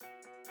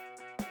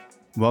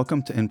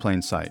Welcome to In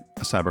Plain Sight,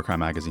 a cybercrime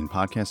magazine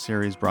podcast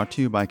series brought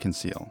to you by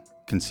Conceal.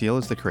 Conceal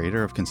is the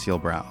creator of Conceal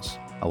Browse,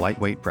 a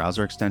lightweight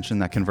browser extension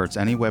that converts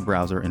any web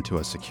browser into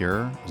a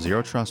secure,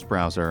 zero-trust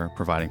browser,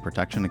 providing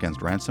protection against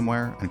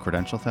ransomware and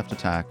credential theft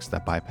attacks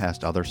that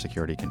bypassed other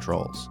security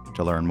controls.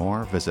 To learn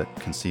more, visit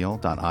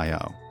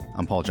conceal.io.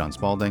 I'm Paul John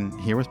Spaulding.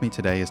 Here with me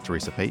today is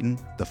Theresa Payton,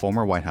 the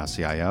former White House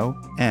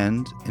CIO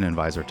and an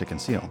advisor to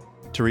Conceal.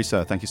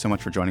 Theresa, thank you so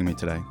much for joining me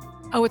today.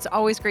 Oh, it's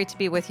always great to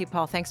be with you,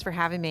 Paul. Thanks for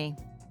having me.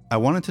 I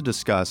wanted to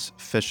discuss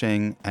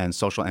phishing and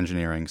social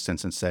engineering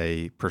since it's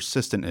a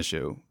persistent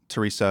issue.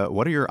 Theresa,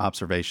 what are your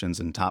observations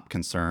and top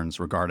concerns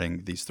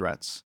regarding these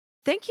threats?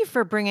 Thank you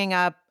for bringing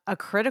up a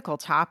critical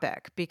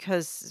topic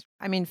because,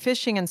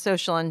 phishing and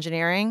social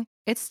engineering,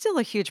 it's still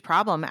a huge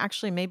problem,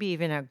 actually, maybe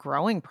even a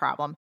growing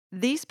problem.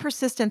 These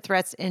persistent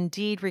threats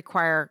indeed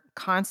require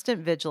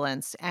constant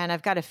vigilance, and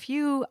I've got a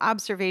few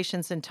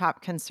observations and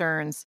top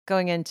concerns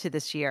going into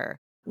this year.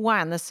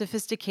 One, the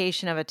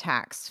sophistication of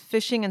attacks.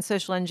 Phishing and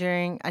social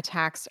engineering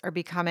attacks are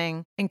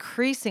becoming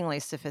increasingly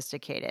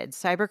sophisticated.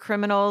 Cyber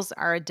criminals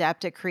are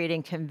adept at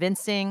creating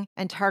convincing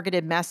and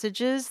targeted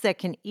messages that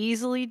can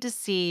easily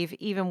deceive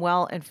even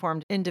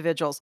well-informed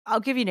individuals. I'll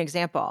give you an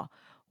example.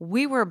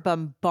 We were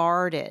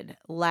bombarded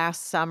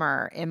last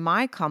summer in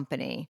my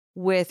company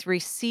with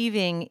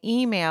receiving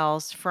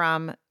emails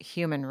from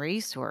human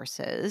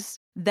resources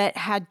that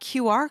had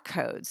QR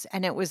codes,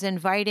 and it was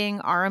inviting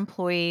our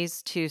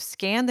employees to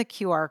scan the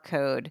QR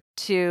code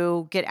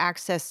to get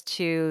access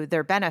to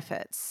their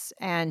benefits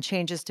and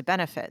changes to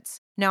benefits.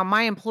 Now,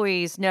 my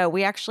employees know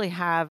we actually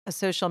have a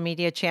social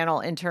media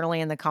channel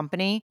internally in the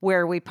company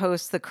where we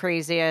post the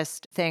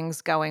craziest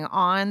things going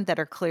on that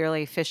are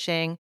clearly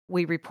phishing.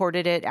 We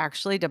reported it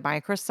actually to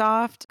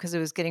Microsoft because it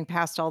was getting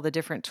past all the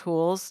different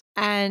tools.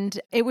 And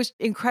it was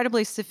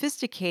incredibly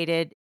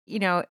sophisticated. You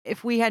know,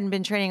 if we hadn't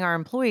been training our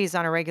employees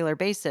on a regular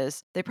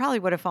basis, they probably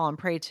would have fallen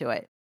prey to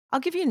it. I'll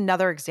give you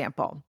another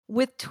example.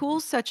 With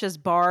tools such as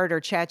Bard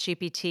or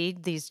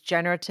ChatGPT, these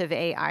generative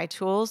AI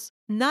tools,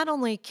 not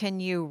only can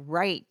you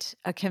write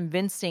a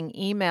convincing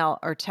email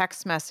or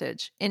text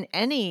message in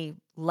any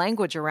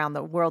language around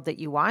the world that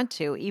you want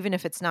to, even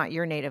if it's not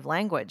your native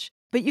language,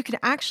 but you can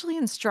actually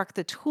instruct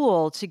the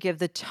tool to give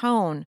the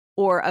tone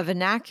or a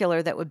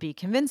vernacular that would be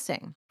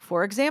convincing.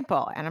 For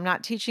example, and I'm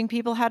not teaching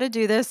people how to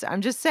do this,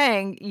 I'm just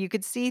saying you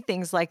could see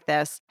things like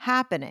this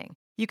happening.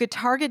 You could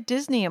target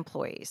Disney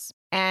employees,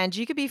 and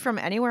you could be from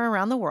anywhere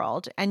around the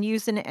world and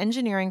use an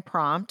engineering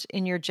prompt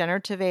in your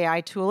generative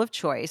AI tool of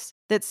choice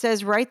that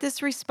says, write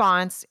this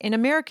response in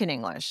American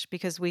English,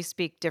 because we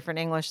speak different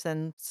English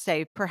than,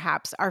 say,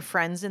 perhaps our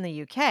friends in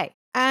the UK.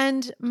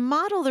 And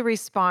model the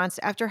response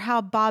after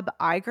how Bob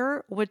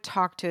Iger would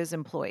talk to his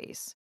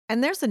employees.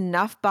 And there's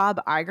enough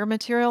Bob Iger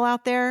material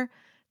out there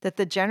that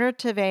the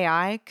generative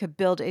AI could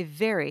build a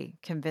very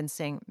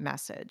convincing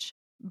message.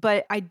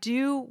 But I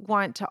do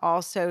want to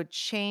also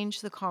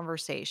change the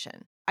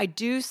conversation. I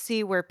do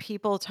see where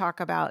people talk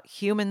about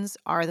humans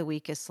are the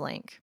weakest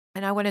link.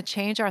 And I want to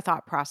change our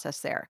thought process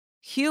there.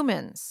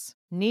 Humans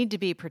need to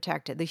be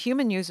protected. The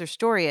human user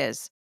story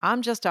is,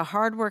 I'm just a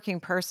hardworking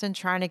person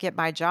trying to get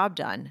my job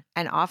done.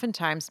 And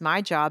oftentimes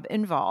my job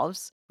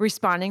involves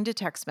responding to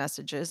text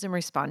messages and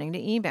responding to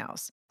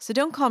emails. So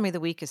don't call me the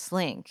weakest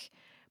link.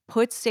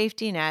 Put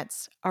safety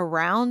nets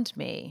around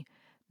me.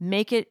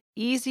 Make it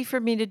easy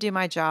for me to do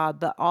my job,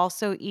 but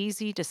also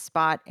easy to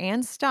spot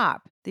and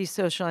stop these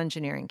social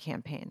engineering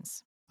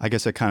campaigns. I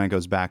guess it kind of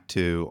goes back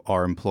to,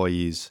 are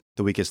employees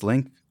the weakest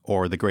link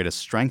or the greatest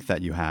strength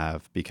that you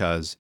have?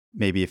 Because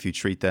maybe if you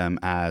treat them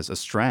as a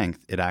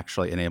strength, it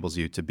actually enables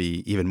you to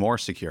be even more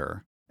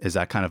secure. Is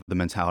that kind of the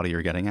mentality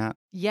you're getting at?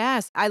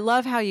 Yes, I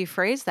love how you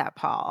phrase that,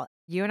 Paul.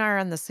 You and I are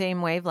on the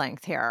same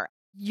wavelength here.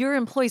 Your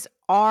employees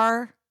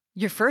are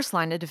your first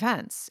line of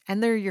defense,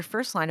 and they're your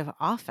first line of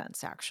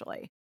offense,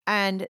 actually.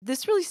 And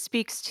this really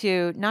speaks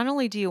to, not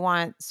only do you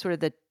want sort of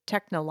the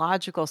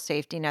technological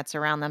safety nets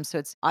around them, so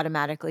it's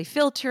automatically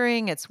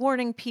filtering, it's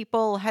warning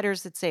people,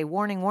 headers that say,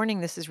 warning, warning,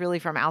 this is really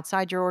from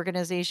outside your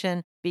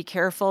organization, be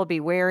careful, be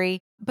wary.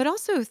 But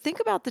also think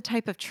about the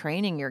type of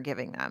training you're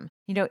giving them.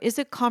 You know, is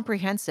it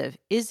comprehensive?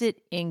 Is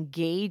it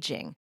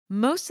engaging?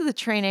 Most of the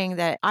training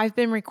that I've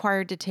been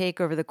required to take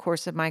over the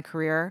course of my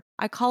career,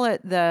 I call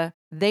it the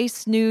they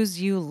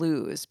snooze, you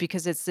lose,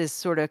 because it's this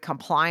sort of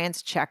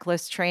compliance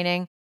checklist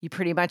training. You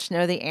pretty much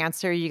know the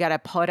answer. You got to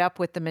put up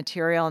with the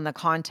material and the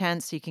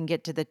content so you can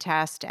get to the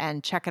test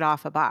and check it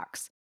off a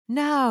box.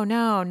 No,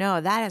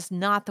 that is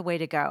not the way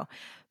to go.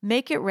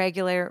 Make it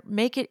regular,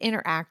 make it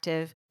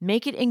interactive,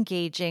 make it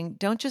engaging.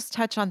 Don't just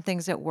touch on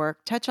things at work,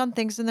 touch on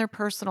things in their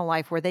personal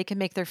life where they can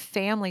make their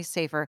family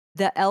safer,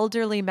 the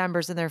elderly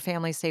members in their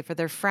family safer,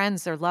 their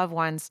friends, their loved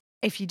ones.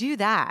 If you do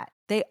that,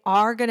 they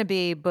are going to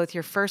be both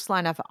your first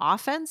line of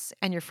offense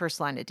and your first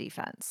line of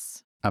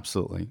defense.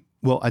 Absolutely.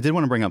 Well, I did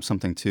want to bring up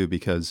something too,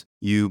 because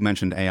you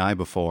mentioned AI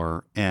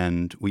before,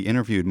 and we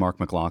interviewed Mark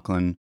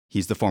McLaughlin.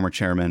 He's the former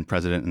chairman,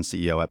 president, and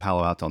CEO at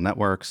Palo Alto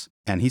Networks.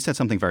 And he said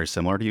something very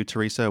similar to you,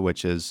 Theresa,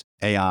 which is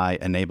AI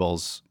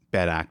enables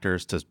bad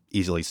actors to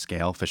easily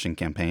scale phishing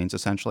campaigns,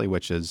 essentially,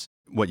 which is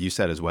what you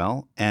said as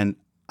well. And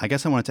I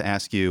guess I wanted to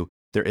ask you,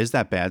 there is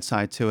that bad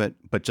side to it,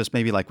 but just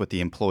maybe like with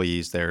the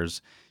employees,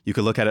 you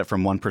could look at it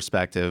from one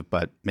perspective,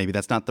 but maybe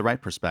that's not the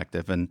right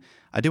perspective. And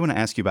I do want to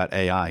ask you about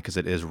AI because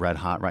it is red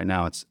hot right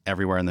now. It's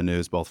everywhere in the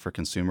news, both for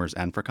consumers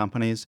and for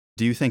companies.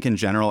 Do you think in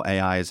general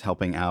AI is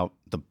helping out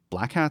the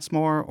black hats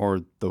more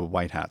or the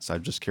white hats?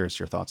 I'm just curious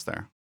your thoughts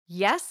there.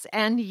 Yes,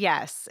 and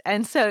yes.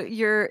 And so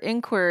your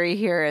inquiry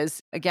here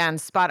is, again,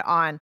 spot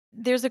on.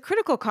 There's a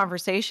critical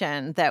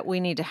conversation that we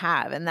need to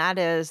have, and that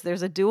is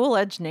there's a dual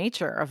edged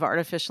nature of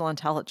artificial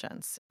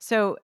intelligence.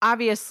 So,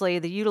 obviously,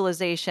 the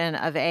utilization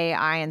of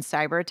AI in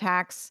cyber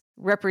attacks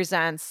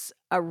represents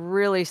a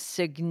really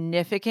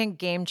significant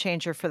game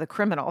changer for the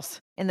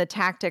criminals in the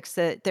tactics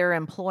that they're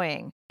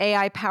employing.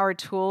 AI powered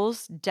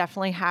tools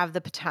definitely have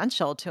the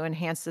potential to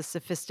enhance the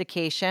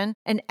sophistication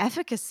and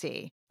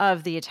efficacy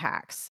of the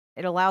attacks.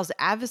 It allows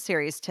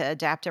adversaries to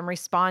adapt and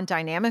respond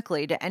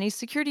dynamically to any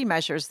security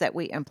measures that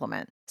we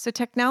implement. So,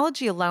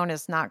 technology alone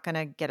is not going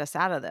to get us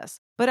out of this.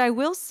 But I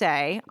will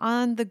say,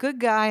 on the good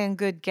guy and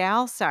good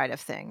gal side of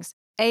things,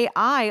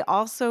 AI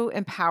also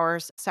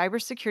empowers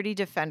cybersecurity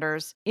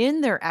defenders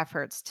in their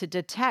efforts to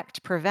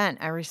detect, prevent,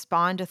 and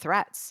respond to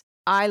threats.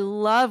 I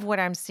love what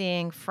I'm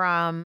seeing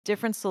from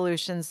different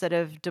solutions that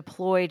have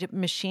deployed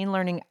machine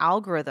learning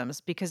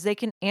algorithms because they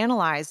can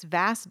analyze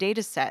vast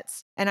data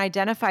sets and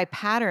identify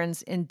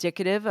patterns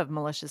indicative of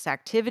malicious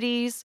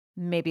activities,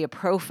 maybe a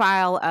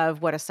profile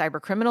of what a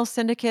cyber criminal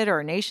syndicate or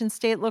a nation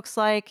state looks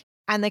like.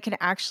 And they can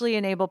actually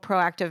enable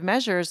proactive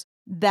measures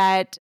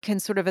that can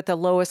sort of at the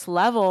lowest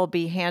level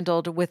be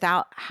handled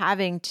without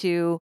having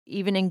to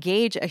even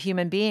engage a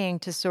human being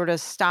to sort of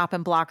stop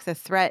and block the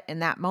threat in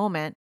that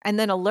moment and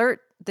then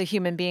alert the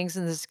human beings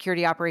in the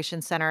security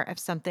operations center if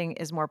something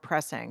is more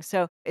pressing.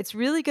 So it's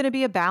really going to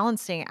be a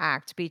balancing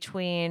act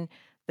between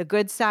the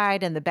good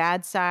side and the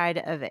bad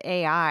side of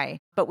AI,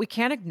 but we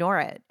can't ignore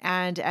it.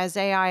 And as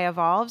AI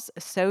evolves,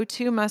 so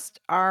too must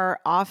our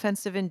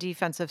offensive and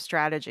defensive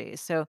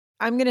strategies. So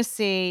I'm going to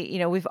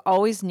say, we've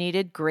always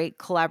needed great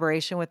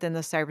collaboration within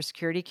the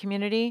cybersecurity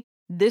community.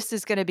 This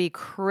is going to be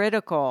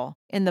critical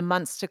in the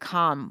months to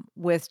come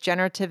with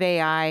generative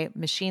AI,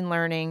 machine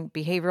learning,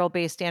 behavioral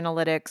based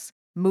analytics,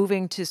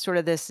 moving to sort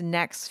of this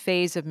next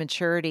phase of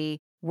maturity.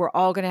 We're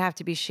all going to have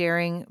to be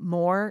sharing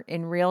more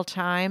in real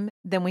time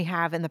than we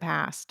have in the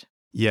past.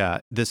 Yeah,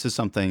 this is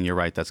something you're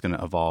right that's going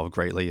to evolve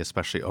greatly,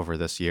 especially over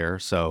this year.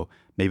 So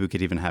maybe we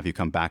could even have you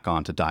come back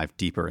on to dive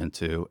deeper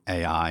into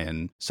AI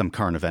and some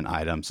current event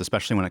items,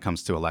 especially when it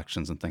comes to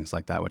elections and things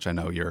like that, which I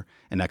know you're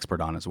an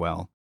expert on as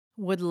well.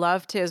 Would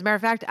love to. As a matter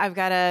of fact, I've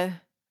got a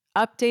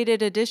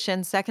updated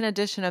edition, second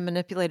edition of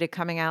Manipulated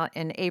coming out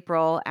in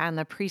April, and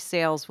the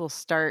pre-sales will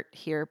start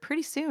here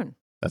pretty soon.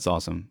 That's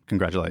awesome.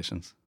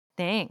 Congratulations.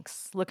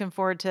 Thanks. Looking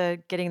forward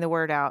to getting the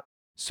word out.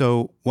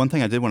 So, one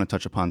thing I did want to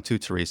touch upon too,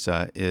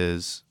 Teresa,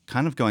 is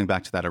kind of going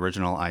back to that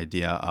original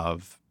idea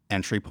of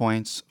entry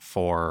points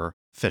for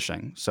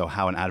phishing. So,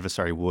 how an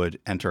adversary would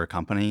enter a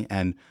company.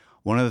 And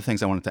one of the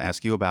things I wanted to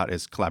ask you about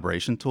is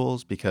collaboration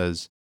tools,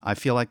 because I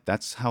feel like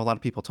that's how a lot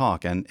of people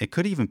talk. And it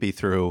could even be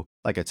through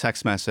like a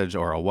text message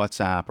or a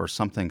WhatsApp or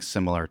something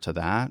similar to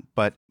that.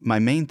 But my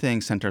main thing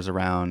centers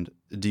around,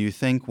 do you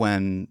think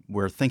when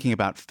we're thinking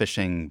about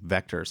phishing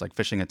vectors, like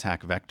phishing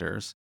attack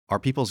vectors, are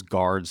people's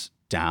guards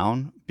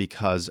down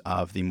because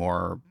of the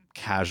more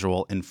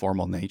casual,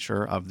 informal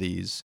nature of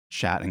these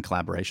chat and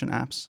collaboration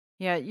apps?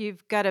 Yeah,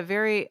 you've got a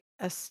very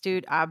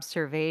astute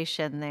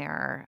observation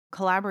there.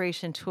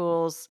 Collaboration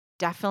tools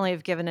definitely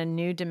have given a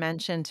new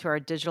dimension to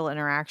our digital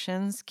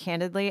interactions.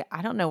 Candidly,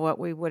 I don't know what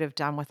we would have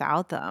done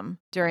without them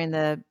during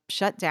the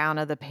shutdown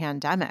of the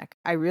pandemic.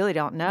 I really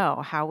don't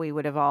know how we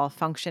would have all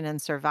functioned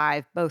and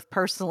survived, both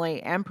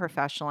personally and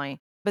professionally.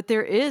 But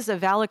there is a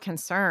valid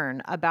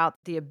concern about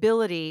the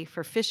ability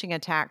for phishing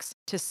attacks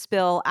to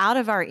spill out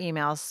of our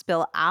emails,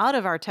 spill out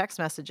of our text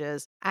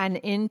messages, and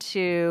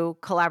into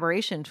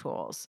collaboration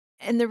tools.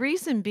 And the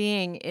reason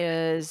being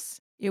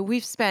is,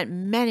 we've spent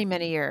many,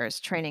 many years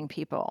training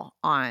people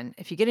on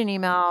if you get an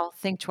email,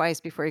 think twice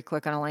before you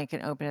click on a link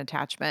and open an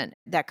attachment.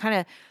 That kind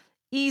of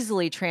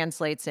easily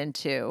translates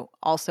into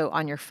also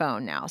on your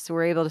phone now. So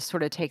we're able to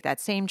sort of take that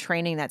same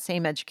training, that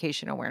same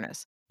education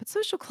awareness. But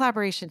social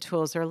collaboration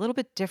tools are a little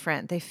bit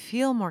different. They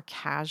feel more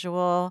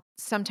casual.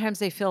 Sometimes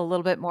they feel a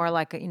little bit more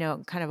like,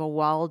 kind of a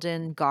walled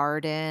in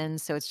garden.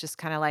 So it's just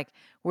kind of like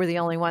we're the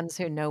only ones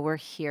who know we're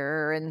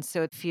here. And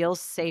so it feels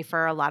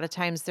safer. A lot of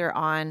times they're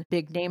on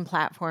big name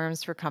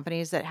platforms for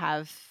companies that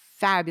have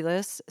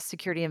fabulous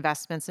security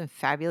investments and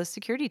fabulous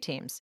security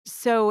teams.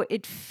 So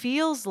it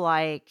feels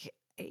like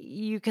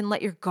you can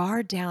let your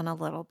guard down a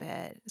little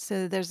bit.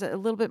 So there's a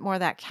little bit more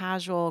of that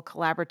casual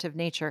collaborative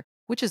nature,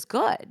 which is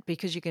good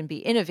because you can be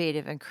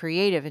innovative and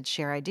creative and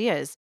share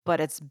ideas. But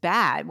it's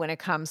bad when it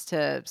comes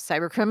to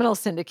cyber criminal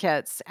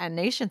syndicates and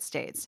nation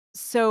states.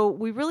 So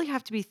we really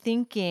have to be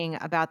thinking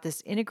about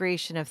this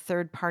integration of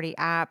third party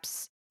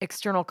apps,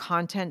 external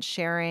content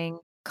sharing,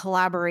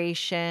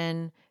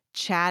 collaboration,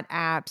 chat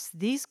apps.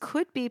 These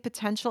could be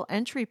potential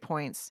entry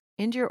points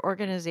into your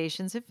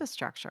organization's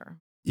infrastructure.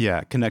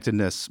 Yeah,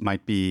 connectedness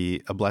might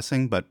be a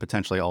blessing, but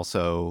potentially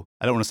also,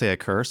 I don't want to say a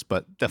curse,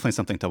 but definitely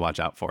something to watch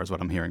out for is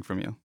what I'm hearing from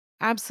you.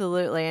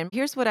 Absolutely. And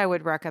here's what I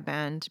would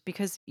recommend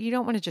because you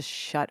don't want to just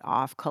shut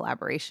off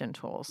collaboration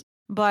tools.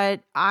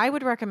 But I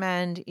would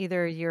recommend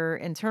either your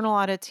internal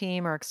audit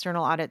team or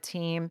external audit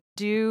team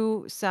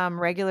do some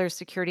regular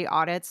security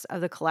audits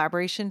of the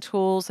collaboration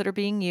tools that are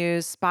being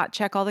used, spot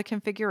check all the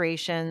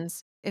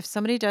configurations. If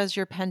somebody does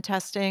your pen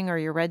testing or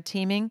your red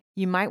teaming,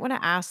 you might want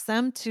to ask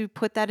them to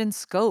put that in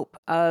scope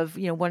of,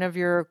 one of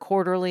your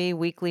quarterly,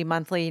 weekly,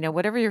 monthly,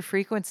 whatever your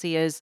frequency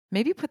is,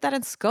 maybe put that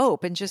in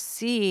scope and just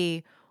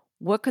see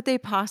what could they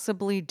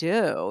possibly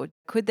do?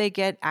 Could they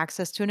get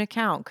access to an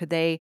account? Could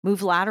they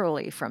move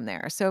laterally from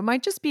there? So it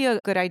might just be a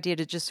good idea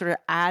to just sort of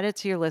add it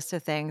to your list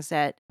of things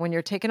that when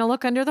you're taking a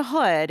look under the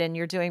hood and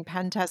you're doing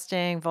pen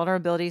testing,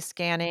 vulnerability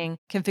scanning,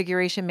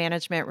 configuration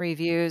management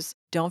reviews,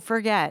 don't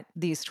forget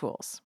these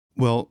tools.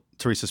 Well,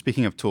 Teresa,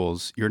 speaking of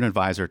tools, you're an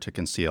advisor to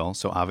Conceal,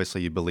 so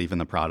obviously you believe in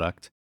the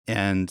product.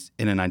 And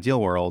in an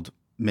ideal world,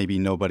 maybe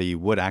nobody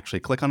would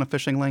actually click on a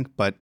phishing link,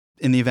 but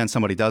in the event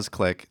somebody does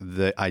click,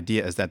 the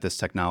idea is that this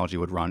technology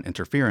would run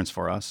interference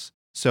for us.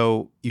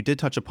 So you did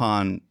touch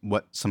upon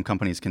what some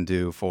companies can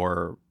do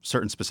for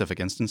certain specific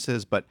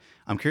instances, but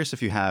I'm curious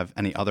if you have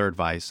any other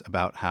advice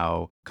about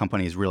how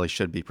companies really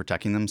should be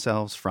protecting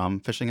themselves from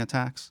phishing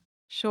attacks.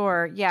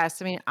 Sure.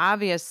 Yes. I mean,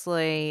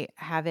 obviously,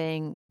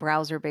 having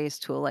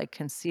browser-based tool like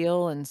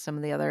Conceal and some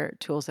of the other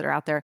tools that are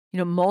out there,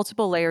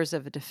 multiple layers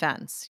of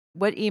defense.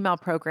 What email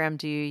program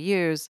do you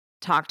use?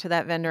 Talk to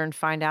that vendor and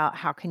find out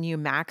how can you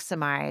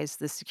maximize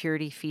the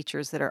security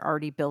features that are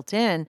already built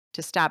in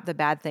to stop the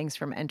bad things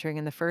from entering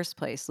in the first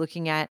place.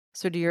 Looking at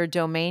sort of your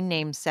domain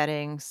name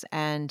settings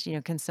and,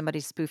 can somebody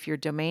spoof your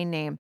domain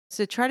name?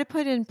 So try to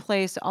put in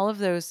place all of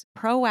those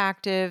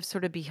proactive,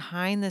 sort of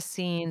behind the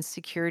scenes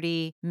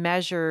security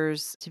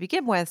measures to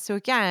begin with. So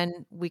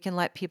again, we can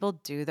let people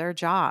do their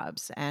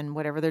jobs and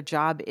whatever their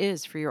job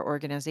is for your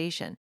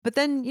organization. But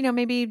then,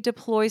 maybe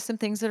deploy some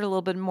things that are a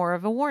little bit more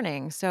of a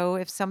warning. So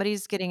if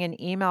somebody's getting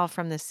an email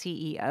from the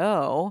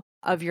CEO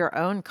of your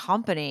own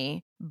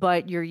company,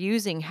 but you're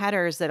using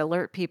headers that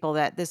alert people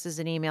that this is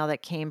an email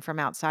that came from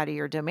outside of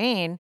your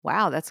domain,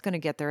 wow, that's going to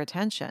get their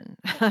attention.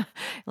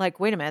 Like,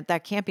 wait a minute,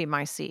 that can't be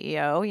my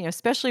CEO,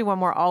 especially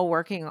when we're all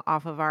working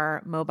off of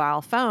our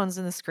mobile phones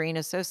and the screen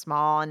is so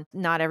small and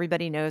not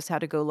everybody knows how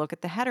to go look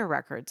at the header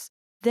records.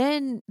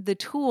 Then the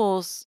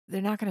tools,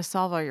 they're not going to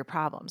solve all your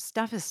problems.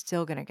 Stuff is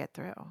still going to get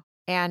through.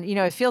 And,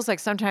 it feels like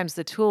sometimes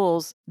the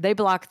tools, they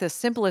block the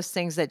simplest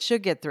things that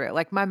should get through.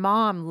 Like my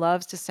mom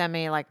loves to send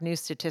me like new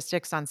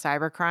statistics on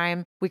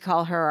cybercrime. We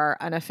call her our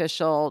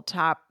unofficial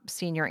top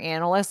senior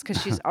analyst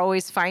because she's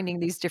always finding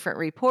these different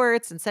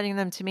reports and sending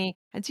them to me.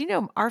 And do you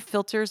know our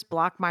filters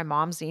block my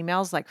mom's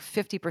emails like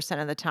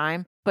 50% of the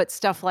time, but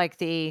stuff like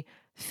the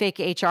fake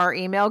HR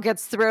email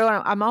gets through.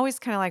 And I'm always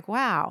kind of like,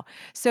 wow.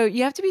 So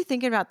you have to be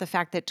thinking about the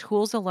fact that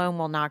tools alone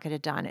will not get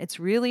it done. It's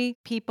really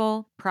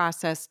people,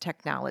 process,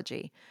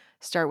 technology.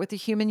 Start with the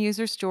human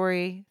user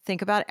story.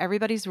 Think about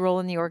everybody's role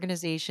in the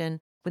organization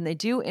when they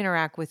do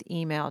interact with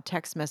email,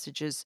 text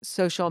messages,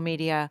 social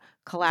media,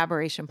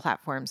 collaboration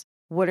platforms.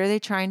 What are they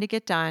trying to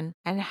get done?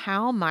 And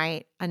how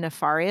might a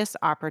nefarious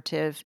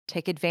operative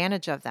take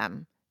advantage of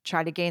them,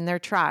 try to gain their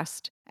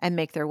trust, and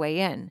make their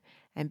way in?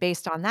 And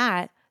based on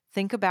that,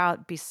 think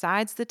about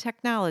besides the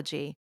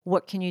technology,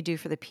 what can you do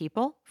for the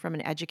people from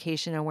an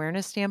education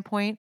awareness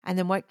standpoint? And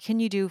then what can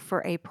you do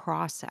for a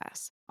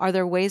process? Are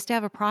there ways to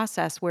have a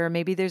process where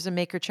maybe there's a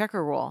maker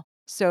checker rule?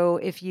 So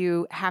if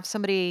you have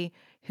somebody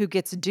who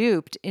gets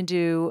duped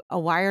into a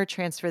wire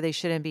transfer they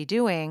shouldn't be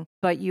doing,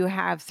 but you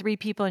have three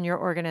people in your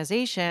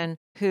organization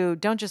who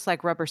don't just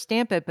like rubber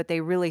stamp it, but they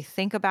really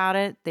think about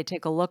it, they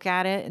take a look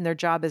at it, and their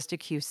job is to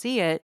QC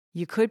it,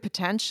 you could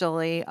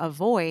potentially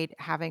avoid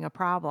having a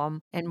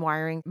problem and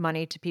wiring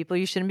money to people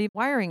you shouldn't be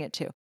wiring it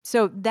to.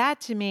 So,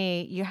 that to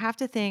me, you have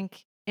to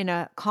think in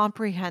a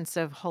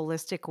comprehensive,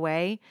 holistic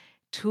way.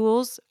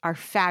 Tools are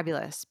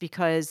fabulous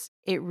because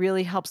it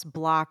really helps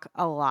block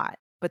a lot.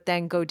 But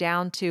then go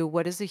down to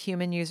what is the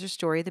human user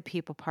story, the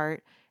people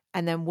part,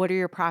 and then what are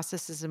your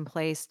processes in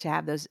place to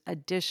have those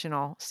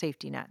additional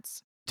safety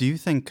nets? Do you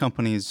think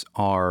companies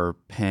are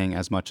paying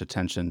as much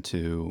attention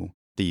to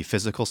the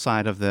physical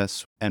side of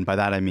this? And by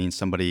that, I mean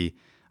somebody,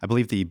 I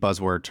believe the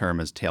buzzword term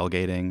is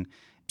tailgating,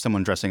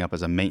 someone dressing up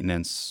as a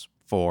maintenance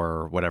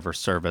for whatever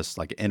service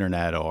like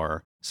internet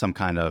or some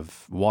kind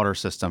of water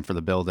system for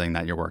the building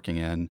that you're working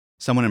in,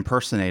 someone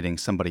impersonating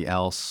somebody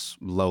else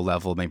low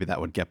level, maybe that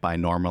would get by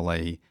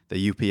normally,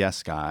 the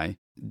UPS guy.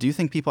 Do you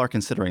think people are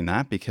considering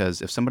that?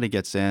 Because if somebody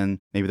gets in,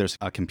 maybe there's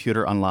a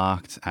computer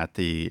unlocked at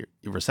the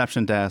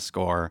reception desk,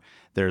 or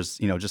there's,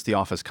 just the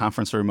office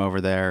conference room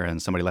over there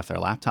and somebody left their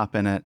laptop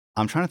in it.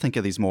 I'm trying to think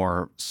of these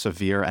more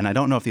severe, and I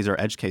don't know if these are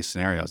edge case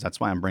scenarios.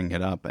 That's why I'm bringing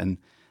it up. And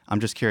I'm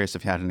just curious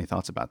if you had any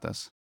thoughts about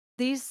this.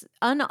 These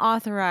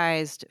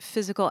unauthorized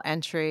physical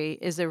entry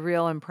is a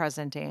real and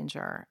present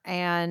danger.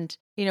 And,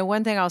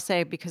 one thing I'll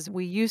say, because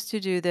we used to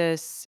do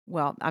this,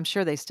 well, I'm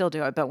sure they still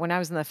do it, but when I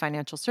was in the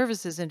financial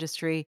services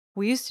industry,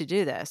 we used to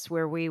do this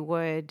where we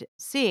would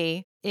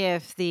see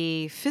if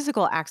the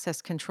physical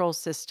access control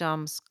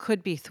systems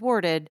could be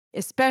thwarted,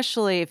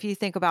 especially if you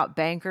think about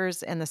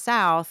bankers in the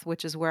South,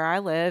 which is where I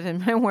live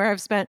and where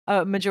I've spent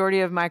a majority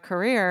of my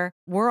career.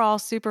 We're all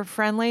super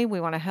friendly. We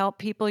want to help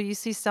people. You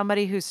see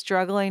somebody who's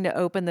struggling to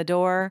open the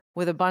door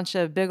with a bunch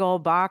of big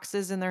old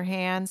boxes in their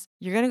hands,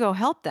 you're going to go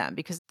help them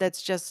because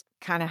that's just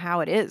kind of how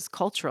it is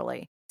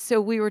culturally.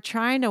 So we were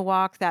trying to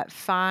walk that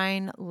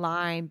fine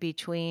line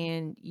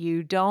between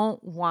you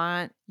don't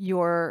want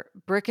your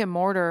brick and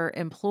mortar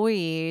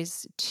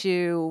employees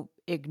to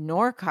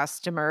ignore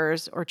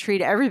customers or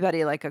treat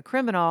everybody like a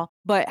criminal,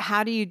 but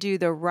how do you do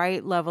the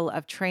right level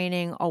of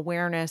training,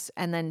 awareness,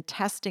 and then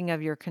testing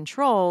of your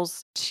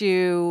controls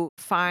to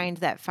find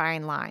that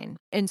fine line?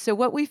 And so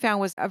what we found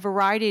was a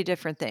variety of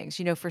different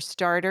things. For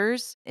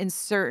starters, in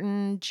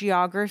certain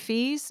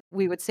geographies,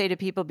 we would say to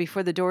people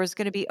before the door is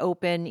going to be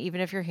open,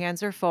 even if your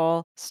hands are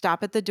full,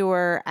 stop at the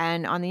door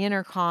and on the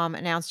intercom,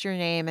 announce your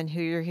name and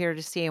who you're here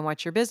to see and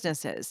what your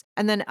business is.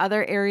 And then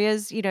other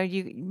areas, you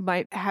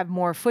might have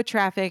more foot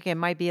traffic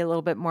and might be a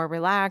little bit more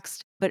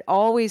relaxed, but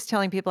always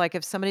telling people, like,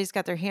 if somebody's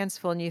got their hands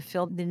full and you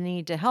feel the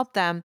need to help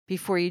them,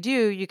 before you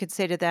do, you could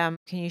say to them,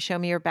 can you show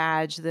me your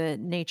badge, the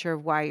nature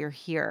of why you're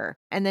here?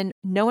 And then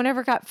no one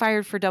ever got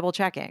fired for double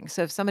checking.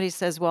 So if somebody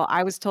says, well,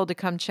 I was told to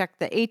come check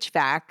the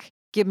HVAC,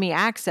 give me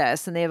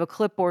access, and they have a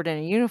clipboard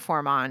and a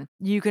uniform on,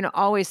 you can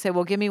always say,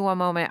 well, give me one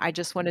moment. I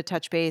just want to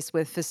touch base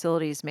with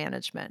facilities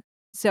management.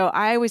 So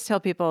I always tell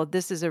people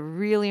this is a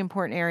really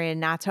important area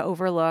not to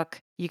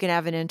overlook. You can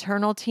have an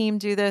internal team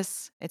do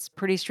this. It's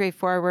pretty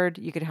straightforward.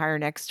 You could hire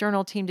an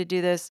external team to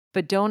do this,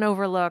 but don't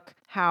overlook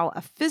how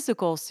a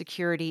physical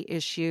security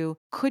issue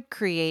could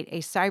create a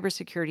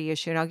cybersecurity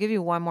issue. And I'll give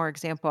you one more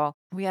example.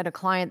 We had a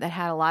client that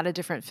had a lot of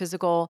different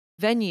physical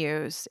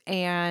venues.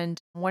 And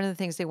one of the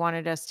things they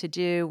wanted us to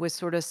do was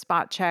sort of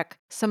spot check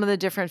some of the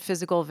different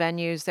physical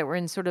venues that were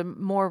in sort of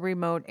more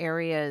remote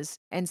areas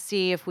and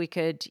see if we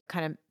could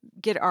kind of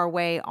get our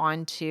way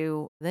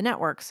onto the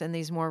networks in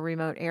these more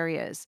remote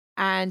areas.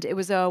 And it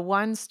was a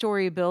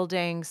one-story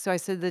building. So I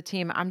said to the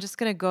team, I'm just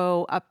going to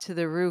go up to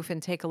the roof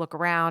and take a look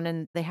around.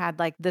 And they had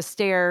like the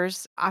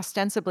stairs,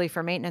 ostensibly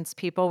for maintenance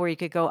people, where you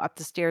could go up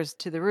the stairs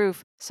to the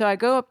roof. So I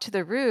go up to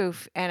the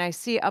roof and I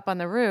see up on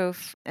the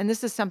roof, and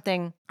this is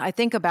something I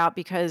think about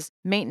because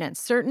maintenance,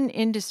 certain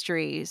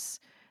industries,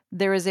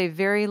 there is a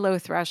very low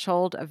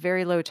threshold, a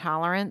very low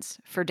tolerance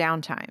for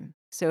downtime.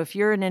 So if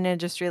you're in an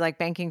industry like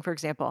banking, for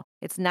example,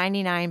 it's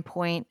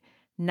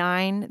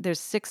 99.9, there's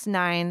 6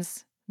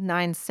 nines,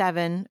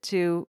 97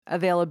 to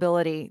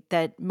availability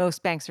that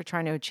most banks are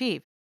trying to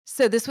achieve.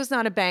 So this was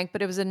not a bank,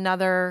 but it was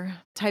another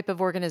type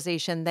of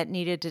organization that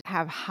needed to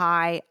have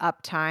high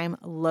uptime,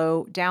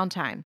 low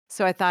downtime.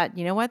 So I thought,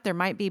 you know what? There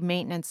might be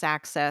maintenance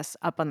access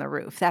up on the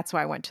roof. That's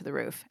why I went to the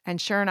roof. And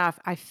sure enough,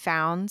 I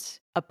found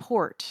a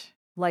port,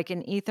 like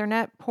an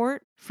Ethernet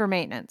port for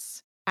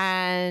maintenance.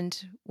 And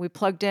we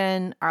plugged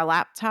in our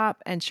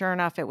laptop, and sure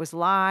enough, it was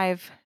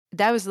live.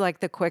 That was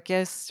like the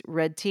quickest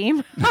red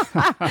team.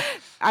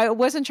 I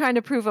wasn't trying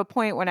to prove a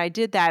point when I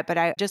did that, but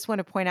I just want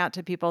to point out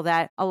to people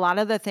that a lot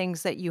of the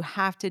things that you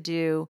have to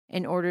do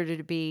in order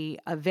to be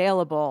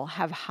available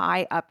have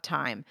high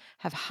uptime,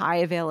 have high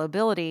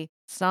availability.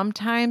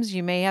 Sometimes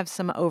you may have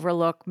some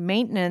overlooked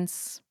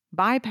maintenance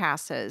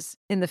bypasses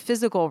in the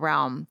physical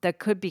realm that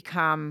could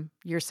become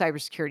your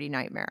cybersecurity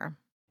nightmare.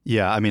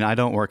 Yeah, I mean, I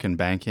don't work in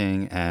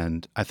banking,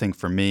 and I think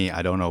for me,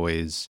 I don't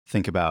always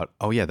think about,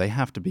 oh yeah, they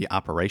have to be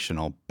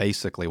operational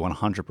basically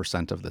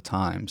 100% of the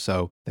time.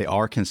 So they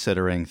are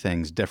considering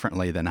things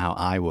differently than how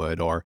I would,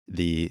 or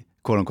the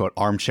quote unquote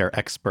armchair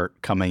expert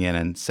coming in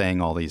and saying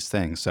all these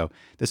things. So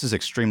this is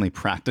extremely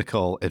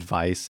practical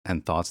advice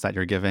and thoughts that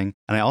you're giving.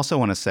 And I also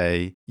want to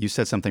say, you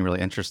said something really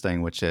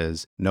interesting, which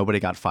is nobody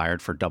got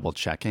fired for double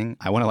checking.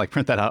 I want to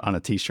print that out on a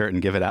t-shirt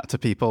and give it out to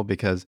people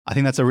because I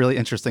think that's a really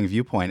interesting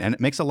viewpoint. And it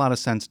makes a lot of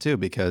sense too,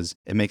 because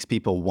it makes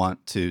people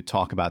want to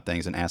talk about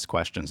things and ask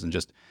questions and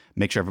just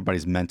make sure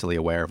everybody's mentally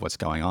aware of what's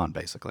going on,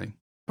 basically.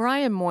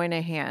 Brian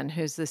Moynihan,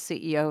 who's the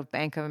CEO of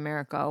Bank of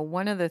America,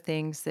 one of the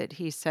things that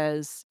he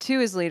says to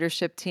his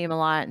leadership team a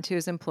lot and to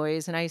his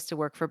employees, and I used to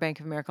work for Bank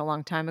of America a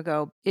long time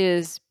ago,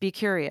 is be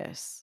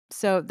curious.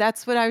 So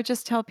that's what I would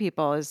just tell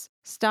people is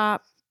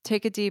stop,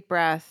 take a deep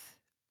breath,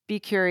 be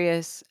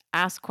curious,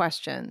 ask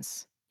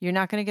questions. You're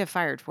not going to get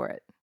fired for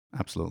it.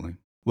 Absolutely.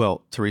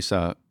 Well,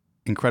 Theresa,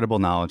 incredible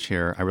knowledge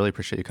here. I really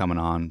appreciate you coming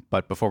on.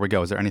 But before we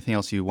go, is there anything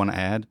else you want to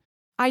add?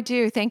 I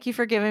do. Thank you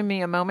for giving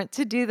me a moment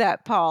to do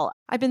that, Paul.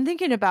 I've been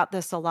thinking about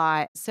this a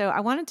lot. So I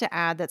wanted to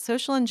add that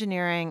social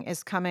engineering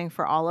is coming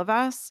for all of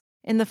us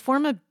in the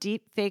form of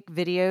deep fake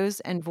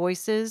videos and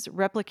voices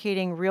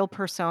replicating real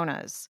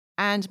personas.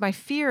 And my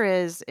fear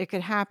is it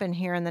could happen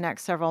here in the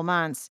next several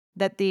months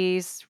that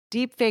these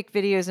deep fake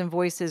videos and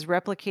voices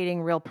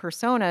replicating real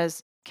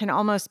personas can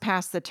almost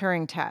pass the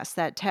Turing test,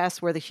 that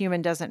test where the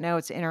human doesn't know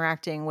it's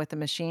interacting with the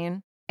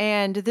machine.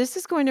 And this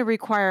is going to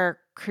require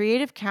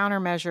creative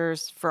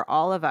countermeasures for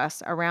all of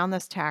us around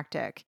this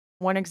tactic.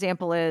 One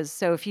example is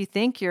so if you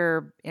think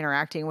you're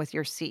interacting with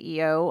your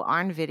CEO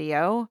on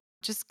video,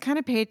 just kind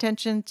of pay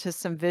attention to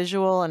some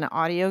visual and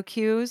audio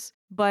cues.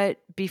 But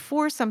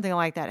before something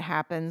like that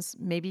happens,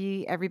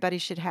 maybe everybody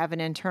should have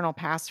an internal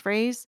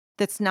passphrase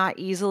that's not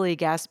easily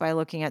guessed by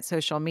looking at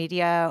social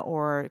media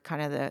or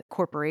kind of the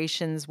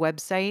corporation's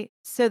website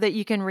so that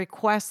you can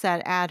request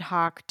that ad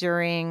hoc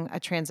during a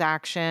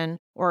transaction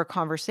or a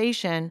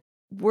conversation.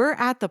 We're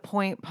at the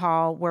point,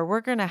 Paul, where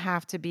we're going to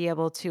have to be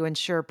able to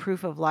ensure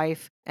proof of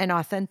life and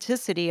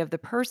authenticity of the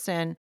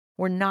person.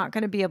 We're not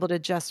going to be able to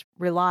just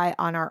rely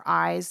on our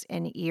eyes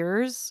and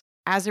ears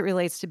as it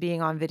relates to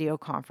being on video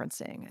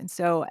conferencing. And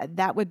so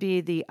that would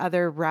be the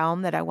other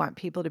realm that I want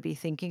people to be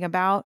thinking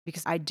about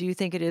because I do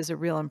think it is a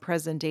real and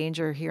present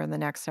danger here in the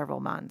next several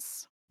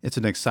months. It's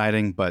an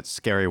exciting but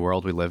scary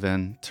world we live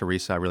in.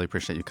 Theresa, I really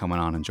appreciate you coming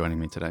on and joining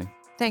me today.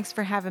 Thanks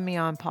for having me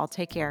on, Paul.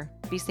 Take care.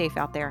 Be safe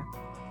out there.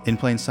 In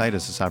Plain Sight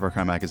is a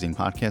Cybercrime Magazine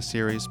podcast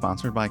series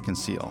sponsored by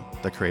Conceal,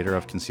 the creator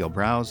of Conceal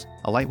Browse,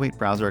 a lightweight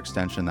browser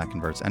extension that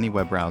converts any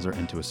web browser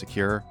into a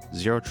secure,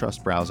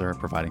 zero-trust browser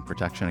providing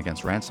protection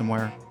against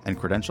ransomware and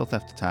credential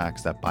theft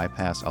attacks that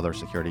bypass other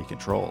security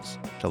controls.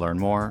 To learn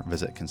more,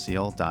 visit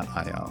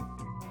conceal.io.